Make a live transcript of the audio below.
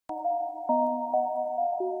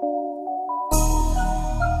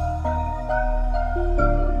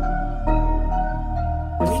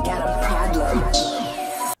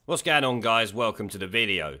What's going on, guys? Welcome to the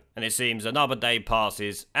video. And it seems another day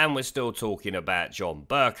passes and we're still talking about John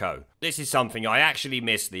Bercow. This is something I actually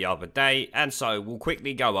missed the other day, and so we'll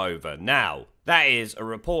quickly go over now. That is a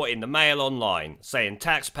report in the Mail Online saying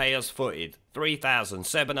taxpayers footed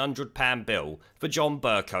 £3,700 bill for John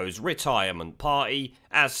Bercow's retirement party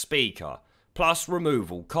as Speaker, plus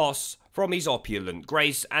removal costs from his opulent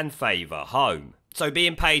grace and favour home. So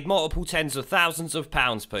being paid multiple tens of thousands of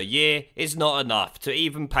pounds per year is not enough to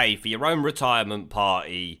even pay for your own retirement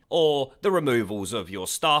party or the removals of your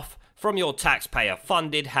stuff from your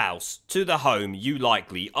taxpayer-funded house to the home you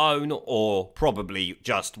likely own, or probably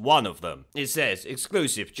just one of them. It says,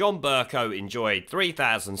 exclusive, John Bercow enjoyed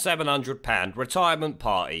 £3,700 retirement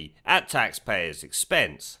party at taxpayers'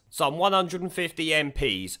 expense. Some 150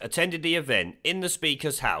 MPs attended the event in the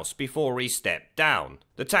Speaker's house before he stepped down.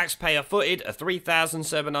 The taxpayer footed a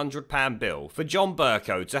 £3,700 bill for John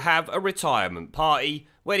Bercow to have a retirement party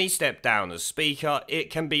when he stepped down as Speaker. It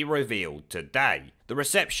can be revealed today. The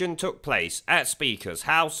reception took place at Speaker's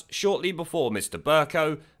house shortly before Mr.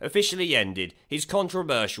 Bercow officially ended his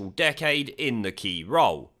controversial decade in the key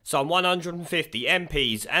role. Some 150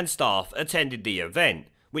 MPs and staff attended the event,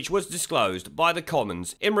 which was disclosed by the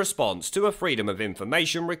Commons in response to a Freedom of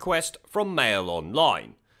Information request from Mail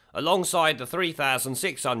Online. Alongside the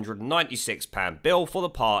 £3,696 bill for the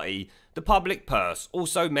party, the public purse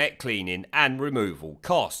also met cleaning and removal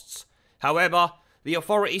costs. However, the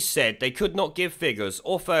authorities said they could not give figures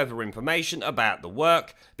or further information about the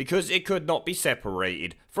work because it could not be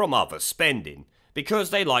separated from other spending,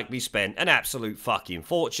 because they likely spent an absolute fucking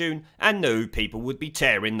fortune and knew people would be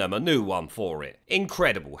tearing them a new one for it.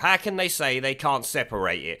 Incredible. How can they say they can't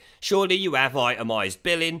separate it? Surely you have itemised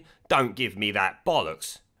billing. Don't give me that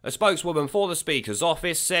bollocks. A spokeswoman for the Speaker's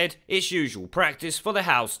office said it's usual practice for the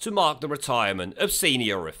House to mark the retirement of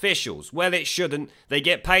senior officials. Well, it shouldn't. They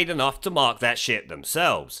get paid enough to mark that shit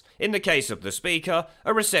themselves. In the case of the Speaker,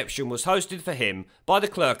 a reception was hosted for him by the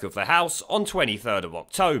Clerk of the House on 23rd of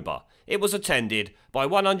October. It was attended by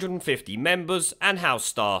 150 members and House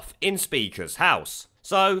staff in Speaker's house.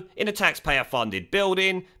 So, in a taxpayer-funded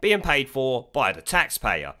building, being paid for by the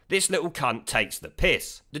taxpayer. This little cunt takes the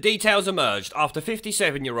piss. The details emerged after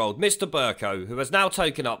 57-year-old Mr. Bercow, who has now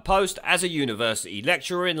taken up post as a university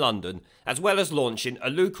lecturer in London, as well as launching a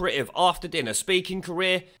lucrative after-dinner speaking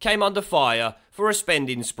career, came under fire for a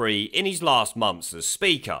spending spree in his last months as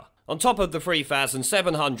Speaker. On top of the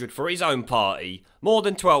 $3,700 for his own party, more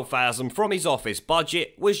than $12,000 from his office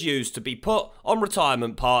budget was used to be put on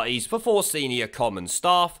retirement parties for 4 senior Commons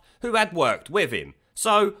staff who had worked with him.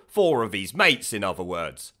 So, 4 of his mates, in other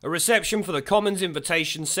words. A reception for the Commons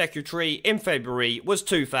Invitation Secretary in February was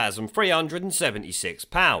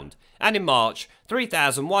 £2,376, and in March,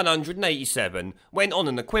 £3,187 went on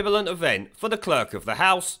an equivalent event for the Clerk of the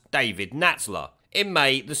House, David Natzler. In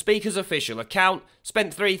May, the Speaker's official account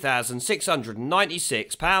spent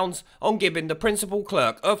 £3,696 on giving the principal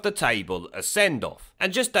clerk of the table a send-off.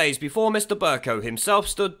 And just days before Mr. Bercow himself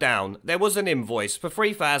stood down, there was an invoice for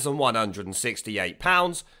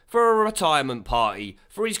 £3,168 for a retirement party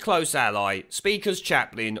for his close ally, Speaker's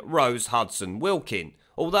chaplain Rose Hudson Wilkinson,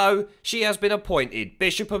 although she has been appointed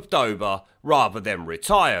Bishop of Dover rather than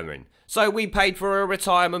retiring. So we paid for a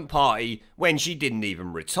retirement party when she didn't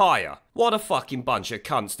even retire. What a fucking bunch of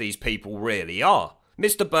cunts these people really are.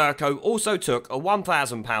 Mr. Bercow also took a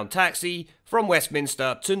 £1,000 taxi from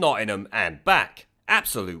Westminster to Nottingham and back.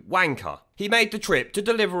 Absolute wanker. He made the trip to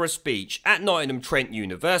deliver a speech at Nottingham Trent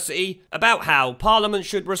University about how Parliament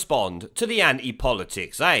should respond to the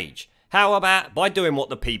anti-politics age. How about, by doing what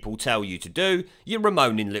the people tell you to do, you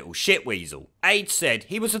moaning little shitweasel? Aides said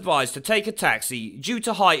he was advised to take a taxi due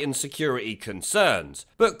to heightened security concerns,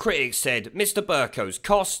 but critics said Mr. Bercow's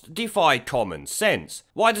costs defied common sense.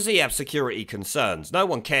 Why does he have security concerns? No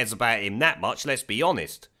one cares about him that much, let's be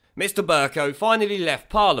honest. Mr. Bercow finally left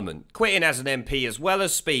Parliament, quitting as an MP as well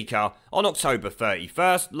as Speaker on October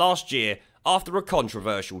 31st last year, after a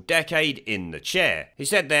controversial decade in the chair. He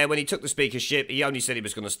said there when he took the speakership he only said he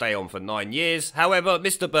was going to stay on for 9 years. However,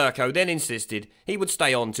 Mr. Bercow then insisted he would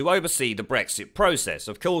stay on to oversee the Brexit process,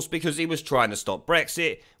 of course because he was trying to stop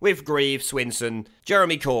Brexit with Grieve, Swinson,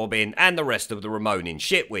 Jeremy Corbyn and the rest of the Ramoning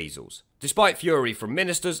shitweasels. Despite fury from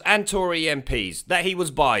ministers and Tory MPs that he was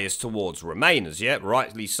biased towards Remainers, yet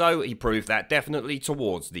rightly so, he proved that definitely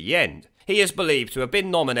towards the end. He is believed to have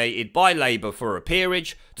been nominated by Labour for a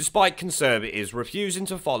peerage, despite Conservatives refusing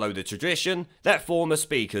to follow the tradition that former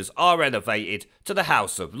speakers are elevated to the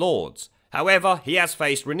House of Lords. However, he has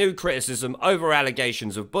faced renewed criticism over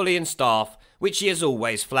allegations of bullying staff, which he has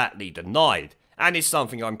always flatly denied, and is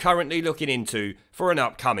something I'm currently looking into for an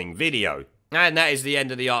upcoming video. And that is the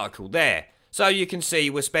end of the article there. So you can see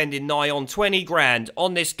we're spending nigh on 20 grand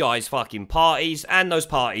on this guy's fucking parties and those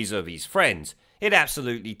parties of his friends. It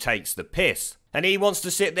absolutely takes the piss. And he wants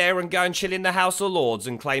to sit there and go and chill in the House of Lords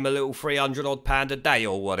and claim a little £300 odd a day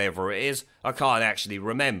or whatever it is. I can't actually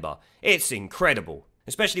remember. It's incredible.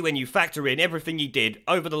 Especially when you factor in everything he did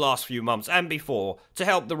over the last few months and before to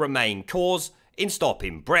help the Remain cause in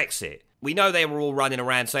stopping Brexit. We know they were all running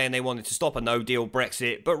around saying they wanted to stop a no-deal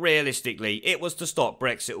Brexit, but realistically, it was to stop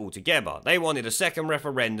Brexit altogether. They wanted a second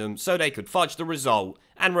referendum so they could fudge the result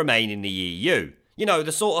and remain in the EU. You know,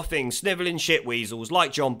 the sort of thing snivelling shitweasels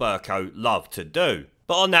like John Bercow love to do.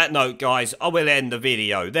 But on that note, guys, I will end the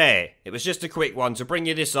video there. It was just a quick one to bring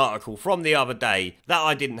you this article from the other day that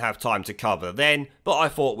I didn't have time to cover then, but I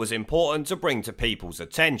thought was important to bring to people's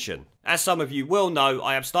attention. As some of you will know,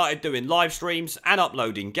 I have started doing live streams and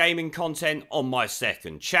uploading gaming content on my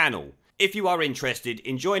second channel. If you are interested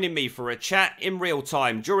in joining me for a chat in real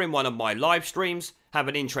time during one of my live streams, have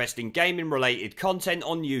an interest in gaming related content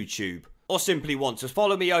on YouTube, or simply want to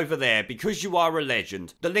follow me over there because you are a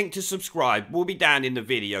legend, the link to subscribe will be down in the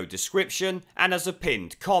video description and as a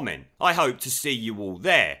pinned comment. I hope to see you all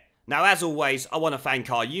there. Now, as always, I want to thank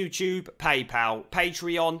our YouTube, PayPal,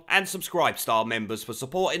 Patreon and Subscribe Star members for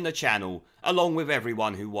supporting the channel, along with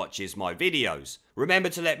everyone who watches my videos. Remember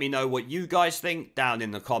to let me know what you guys think down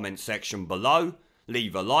in the comments section below.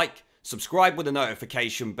 Leave a like, subscribe with a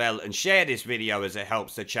notification bell and share this video as it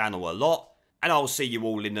helps the channel a lot. And I'll see you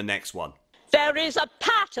all in the next one. There is a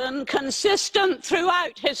pattern consistent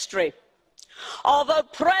throughout history of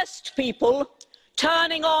oppressed people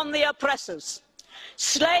turning on the oppressors.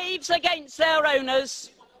 Slaves against their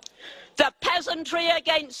owners, the peasantry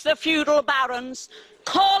against the feudal barons,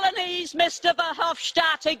 colonies, Mr.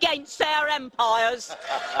 Verhofstadt, against their empires.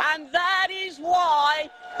 And that is why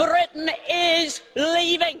Britain is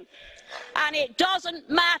leaving. And it doesn't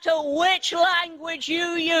matter which language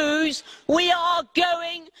you use, we are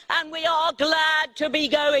going and we are glad to be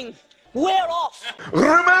going. We're off.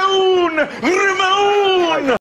 Ramon! Ramon!